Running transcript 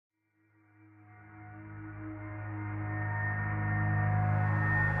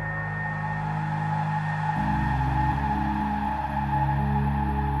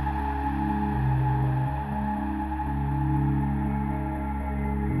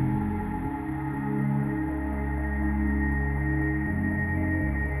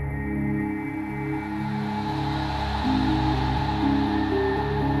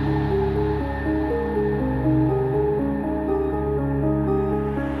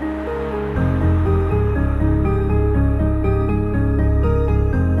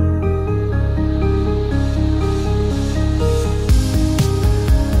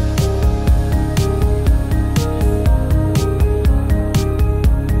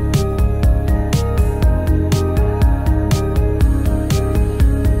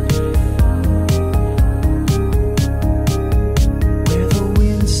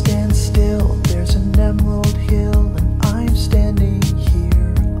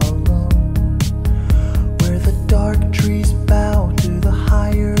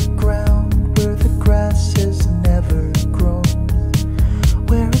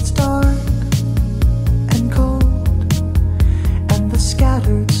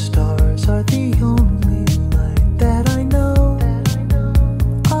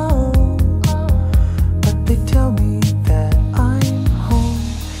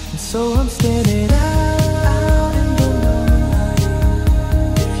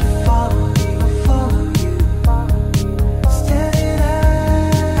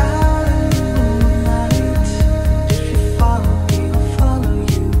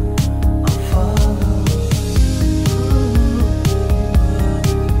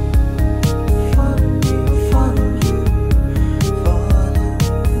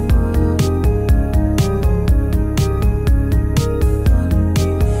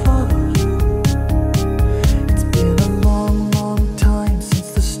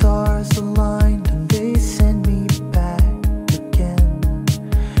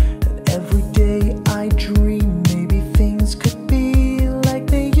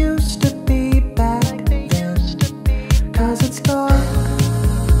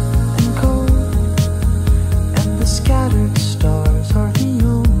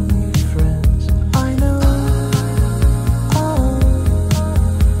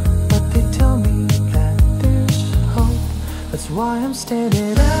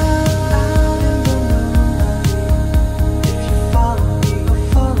standing out in the moonlight. If you follow me, I'll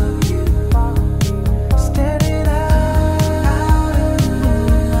follow you. Standing out in the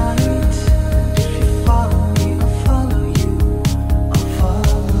moonlight. If you follow me, I'll follow you. I'll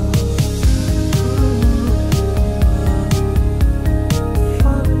follow.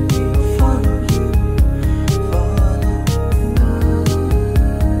 Follow me, I'll follow you. Follow.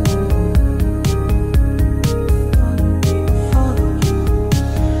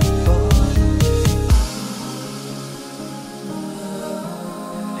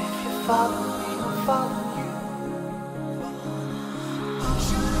 Follow me, I'll follow you.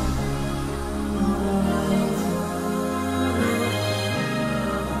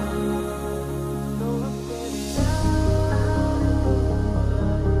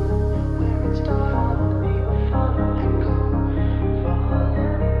 Where it's dark, follow me, I'll follow you.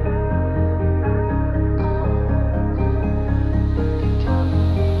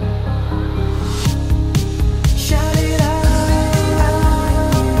 Shout it out.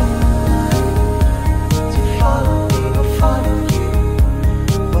 Follow me, I'll follow you.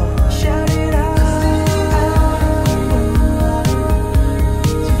 Shout it out.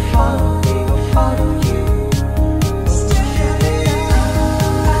 Follow me, I'll follow you. Shout it out.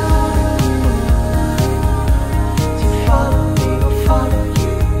 Follow me, I'll follow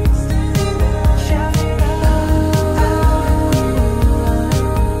you. Shout it out.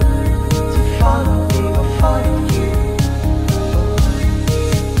 Follow me, I'll follow you.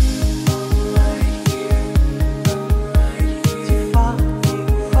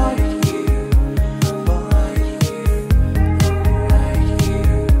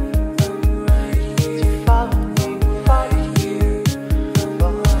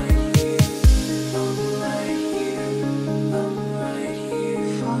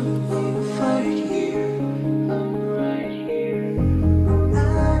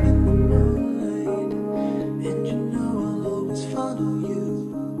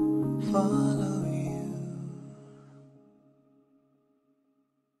 Follow you.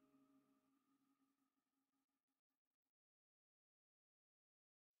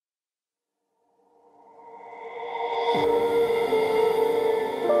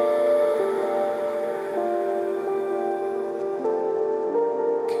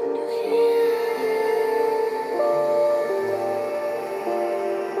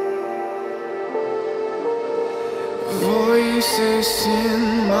 Voices in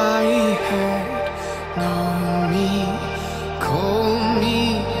my head know me, call me.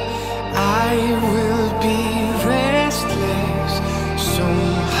 I will be restless.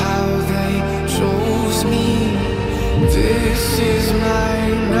 Somehow they chose me. This is my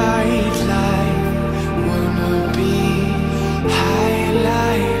nightlife. Wanna be high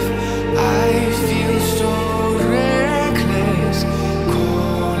life. I feel so reckless,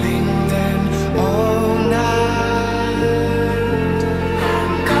 calling them all night.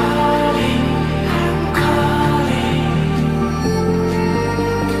 I'm calling, I'm calling.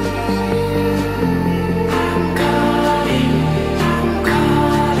 I'm calling, I'm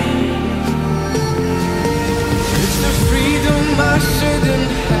calling. It's the freedom I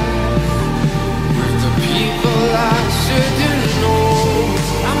shouldn't have, with the people I shouldn't know.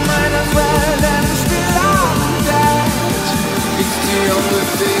 I might as well and still I'm dead. It's the only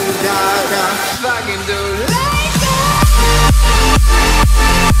thing that I fucking do. Like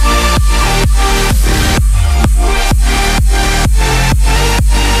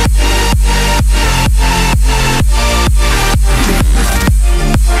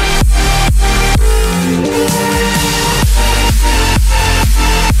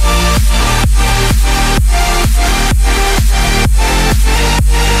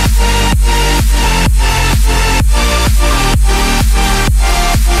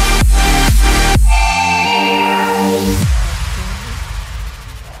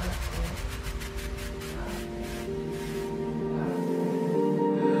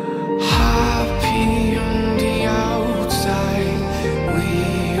happy on the outside,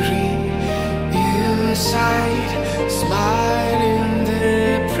 weary inside, smiling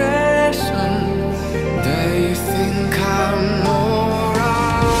depression. They think I'm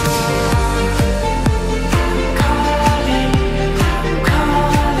alright. I'm calling, I'm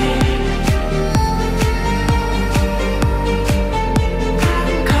calling.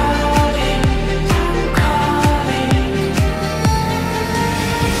 I'm calling, I'm calling.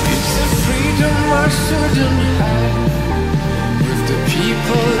 It's the freedom I shouldn't have, with the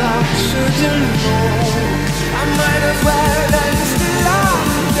people I shouldn't know. I might as well and still I'm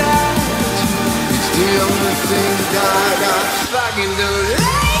dead. It's the only thing that I fucking do.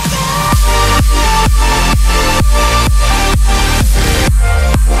 Like that.